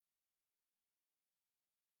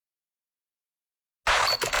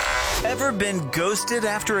Ever been ghosted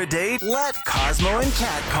after a date? Let Cosmo and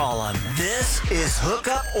Kat call them. This is Hook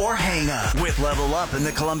Up or Hang Up with Level Up in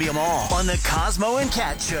the Columbia Mall on the Cosmo and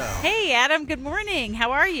Kat Show. Hey, Adam. Good morning.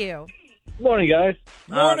 How are you? Morning, guys.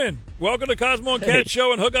 Morning. Welcome to Cosmo and Kat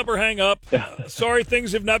Show and Hook Up or Hang Up. Sorry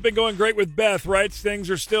things have not been going great with Beth, right? Things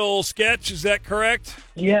are still sketch. Is that correct?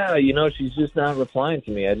 Yeah, she's just not replying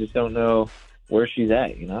to me. I just don't know where she's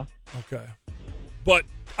at, Okay. But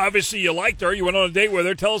obviously you liked her. You went on a date with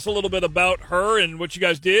her. Tell us a little bit about her and what you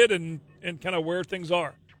guys did and kind of where things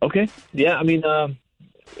are. Okay. Yeah,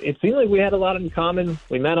 it seemed like we had a lot in common.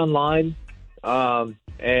 We met online.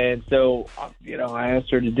 And so, I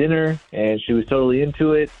asked her to dinner, and she was totally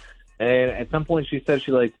into it. And at some point, she said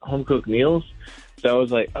she liked home-cooked meals. So I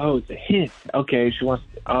was like, oh, it's a hint. Okay, she wants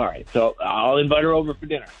 – all right. So I'll invite her over for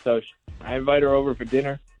dinner. So I invite her over for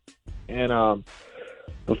dinner. And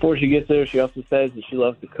before she gets there, she also says that she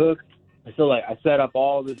loves to cook. So, I set up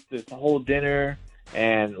all this whole dinner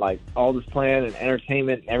and, all this plan and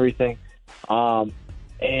entertainment and everything.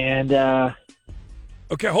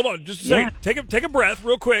 Okay, hold on just a second. Take a breath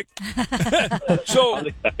real quick. So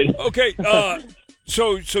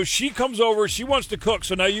she comes over. She wants to cook.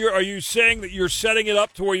 So now are you saying that you're setting it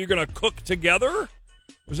up to where you're going to cook together?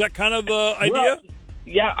 Was that kind of the idea? Well,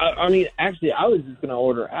 yeah, actually, I was just going to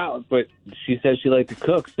order out, but she said she liked to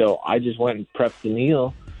cook, so I just went and prepped the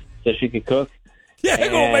meal so she could cook. Yeah, you're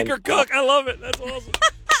going to make her cook. I love it. That's awesome.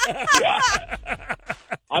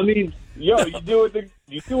 You do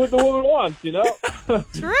what the woman wants, True.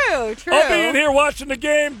 Oh, I'll be in here watching the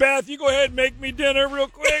game, Beth. You go ahead and make me dinner real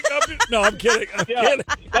quick. No, I'm kidding. I'm kidding.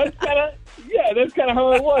 That's kind of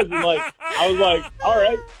how it was. And I was like, all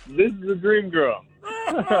right, this is a dream girl.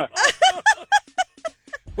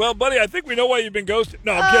 Well, buddy, I think we know why you've been ghosted.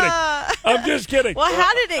 No, I'm kidding. I'm just kidding. Well,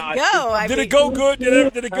 how did it go? Did it go good?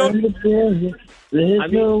 Did it go?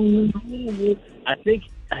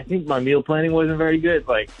 I think my meal planning wasn't very good.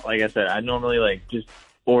 Like I said, I normally just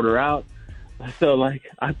order out. So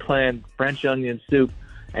I planned French onion soup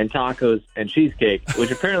and tacos and cheesecake,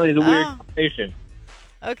 which apparently is a weird combination.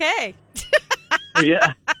 Okay.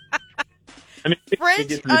 Yeah.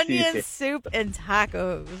 French onion soup and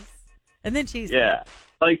tacos. And then cheesecake. Yeah.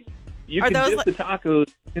 You can dip the tacos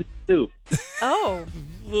in soup. Oh.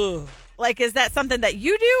 Is that something that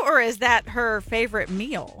you do, or is that her favorite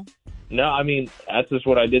meal? No, that's just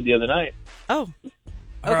what I did the other night. Oh. Okay.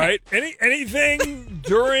 All right. Anything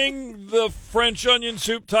during the French onion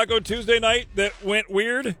soup taco Tuesday night that went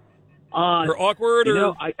weird or awkward?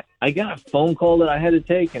 I got a phone call that I had to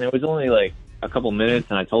take, and it was only a couple minutes,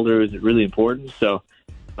 and I told her it was really important. So,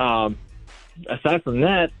 aside from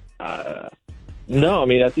that, no.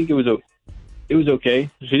 I think it was okay.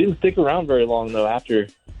 She didn't stick around very long though. After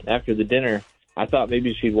the dinner, I thought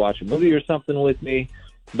maybe she'd watch a movie or something with me.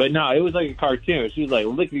 But no, it was like a cartoon. She was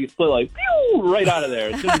lickety split, pew, right out of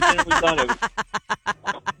there. As soon as dinner was done,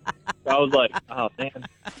 I was like, oh man.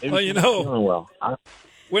 Well, feeling well.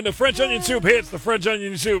 When the French onion soup hits, the French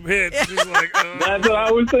onion soup hits. She's like, that's what I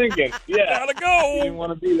was thinking. Yeah, gotta go. She didn't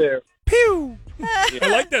want to be there. Pew. I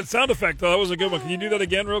like that sound effect though. That was a good one. Can you do that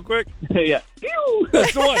again, real quick? Yeah. Pew.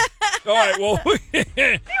 That's the one. All right. Well,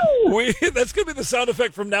 that's gonna be the sound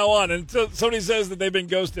effect from now on. Until somebody says that they've been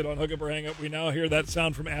ghosted on Hook Up or Hang Up, we now hear that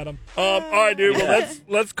sound from Adam. All right, dude. Well,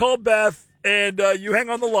 let's call Beth, and you hang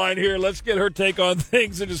on the line here. Let's get her take on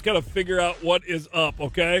things and just kind of figure out what is up.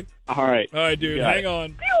 Okay. All right. All right, dude. Hang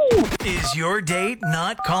on. Is your date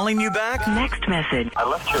not calling you back? Next message. I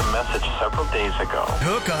left your message several days ago.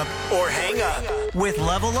 Hook up or hang up with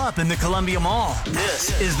Level Up in the Columbia Mall.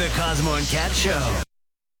 This is the Cosmo and Kat Show.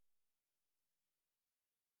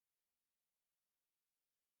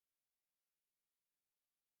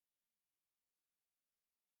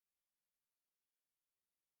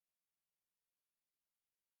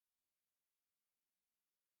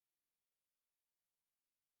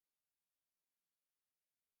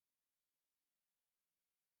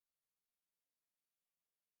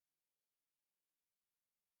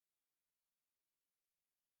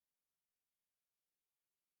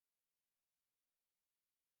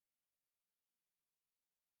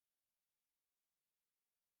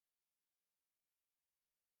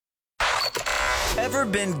 Ever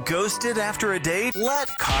been ghosted after a date? Let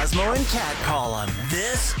Cosmo and Kat call them.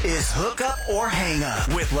 This is Hook Up or Hang Up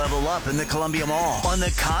with Level Up in the Columbia Mall on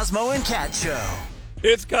the Cosmo and Kat Show.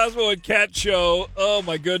 It's Cosmo and Kat Show. Oh,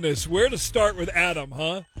 my goodness. Where to start with Adam,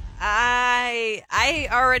 huh? I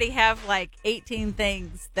already have 18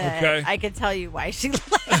 things that I can tell you why she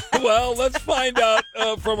left. Well, let's find out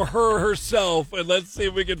from her herself, and let's see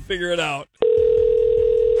if we can figure it out.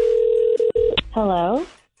 Hello?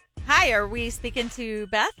 Hi, are we speaking to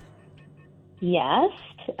Beth? Yes.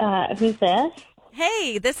 Who's this?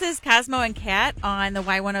 Hey, this is Cosmo and Kat on the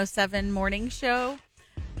Y107 Morning Show.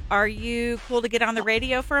 Are you cool to get on the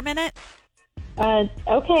radio for a minute?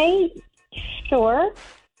 Okay. Sure.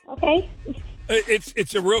 Okay.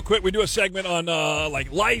 It's a real quick. We do a segment on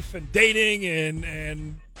like life and dating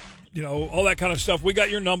and all that kind of stuff. We got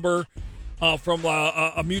your number from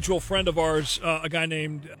a mutual friend of ours, a guy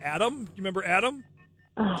named Adam. You remember Adam?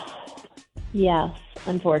 Yes,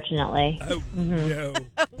 unfortunately. Oh, no.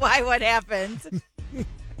 Why? What happened?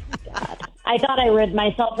 God. I thought I rid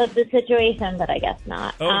myself of the situation, but I guess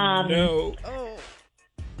not. Oh, no. Oh,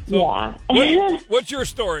 Yeah. What's your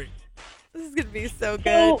story? this is going to be so good.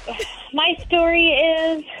 So, my story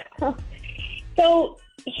is,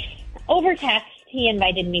 over text, he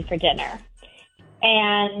invited me for dinner.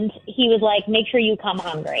 And he was like, make sure you come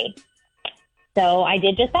hungry. So I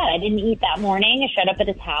did just that. I didn't eat that morning. I showed up at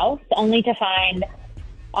his house only to find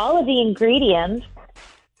all of the ingredients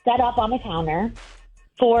set up on the counter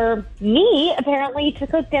for me, apparently, to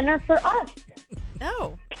cook dinner for us.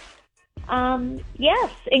 Oh.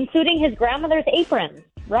 Yes, including his grandmother's apron,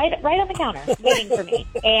 right on the counter, waiting for me.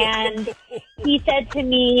 And he said to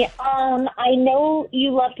me, I know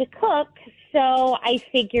you love to cook, so I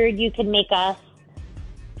figured you could make us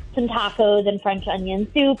some tacos and French onion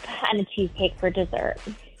soup and a cheesecake for dessert.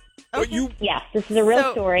 Okay. Yes, this is a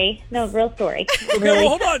real story. No, real story. Okay, well,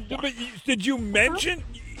 hold on. But did you mention?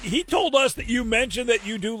 He told us that you mentioned that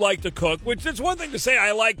you do like to cook, which it's one thing to say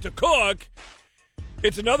I like to cook.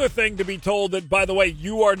 It's another thing to be told that, by the way,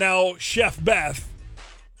 you are now Chef Beth,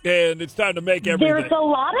 and it's time to make everything. There's a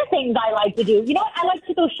lot of things I like to do. You know what? I like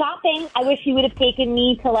to go shopping. I wish you would have taken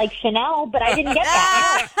me to, like, Chanel, but I didn't get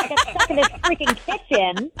that. I got stuck in this freaking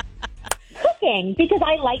kitchen cooking because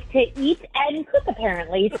I like to eat and cook,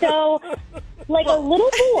 apparently. So, like a little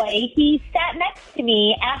boy, he sat next to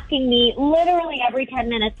me asking me literally every 10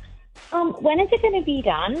 minutes, when is it going to be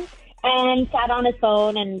done? And sat on his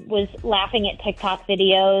phone and was laughing at TikTok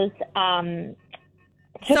videos.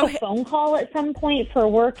 Took a phone call at some point for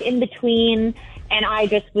work in between, and I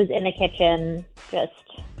just was in the kitchen just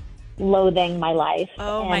loathing my life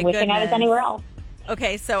and wishing I was anywhere else.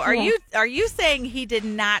 Okay, so are you saying he did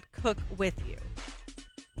not cook with you?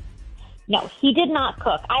 No, he did not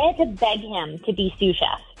cook. I had to beg him to be sous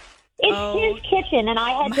chef. It's his kitchen, and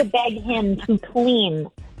I had to beg him to clean.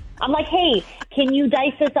 I'm like, hey, can you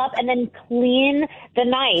dice this up and then clean the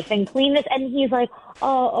knife and clean this? And he's like,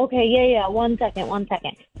 oh, okay, yeah, 1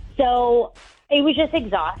 second. So it was just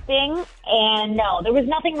exhausting. And no, there was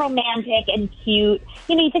nothing romantic and cute.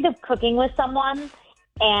 You know, you think of cooking with someone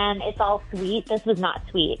and it's all sweet. This was not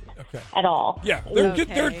sweet at all. Yeah,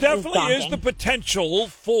 there definitely is the potential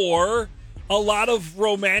for a lot of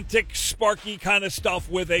romantic, sparky kind of stuff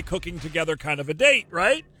with a cooking together kind of a date,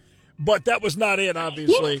 right? But that was not it,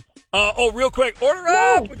 obviously. Real quick, order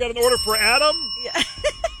up. We got an order for Adam. Yeah.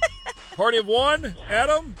 Party of one.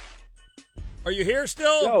 Adam, are you here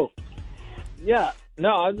still? No. Yeah.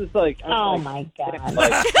 No, I'm just like... my God.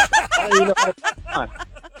 Like, I don't even know how to on.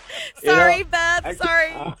 Sorry, Beth.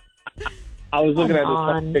 Sorry. I was looking at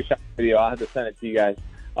this TikTok video. I'll have to send it to you guys.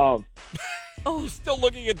 Still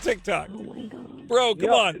looking at TikTok. Oh, my God. Bro, come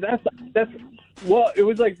on. That's... Well, it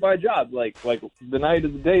was like my job. Like the night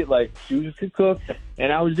of the date, like she was just cook,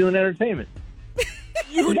 and I was doing entertainment. That's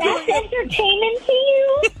entertainment to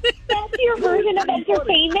you? That's your version of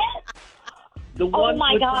entertainment? The one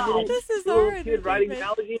my with God. the little, This is little our kid riding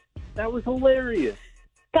analogy. That was hilarious.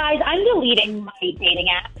 Guys, I'm deleting my dating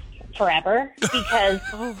apps forever because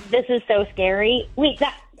this is so scary. Wait,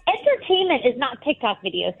 that entertainment is not TikTok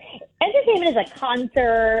videos. Entertainment is a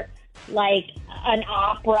concert, like an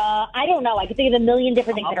opera. I don't know. I could think of a million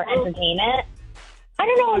different things that are entertainment. I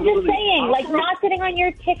don't know. I'm just saying, like not sitting on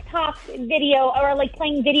your TikTok video or like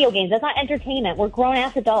playing video games. That's not entertainment. We're grown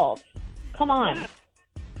ass adults. Come on.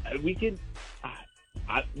 We can.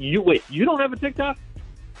 You don't have a TikTok?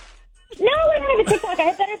 No, I don't have a TikTok. I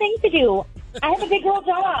have better things to do. I have a big girl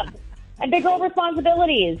job and big girl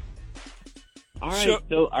responsibilities. All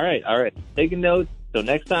right. All right. Taking notes. So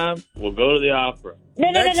next time we'll go to the opera.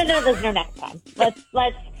 No. There's no next time.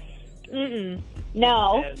 Let's.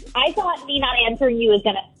 No, I thought me not answering you was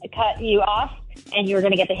going to cut you off, and you were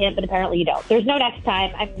going to get the hint, but apparently you don't. There's no next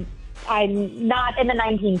time. I'm not in the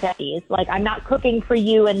 1950s. Like, I'm not cooking for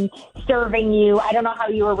you and serving you. I don't know how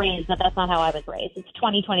you were raised, but that's not how I was raised. It's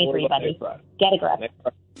 2023, buddy. Get a grip.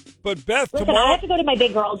 But Beth, listen, tomorrow... I have to go to my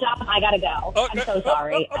big girl job. I gotta go. I'm so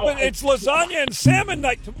sorry. But it's lasagna and salmon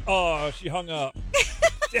night. She hung up.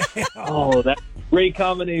 Damn. Oh, that's a great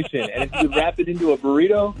combination. And if you wrap it into a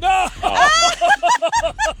burrito... No!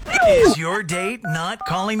 Is your date not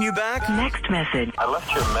calling you back? Next message. I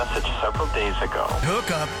left you a message several days ago.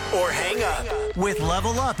 Hook up or hang up with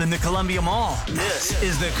Level Up in the Columbia Mall. This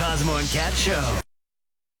is the Cosmo and Cat Show.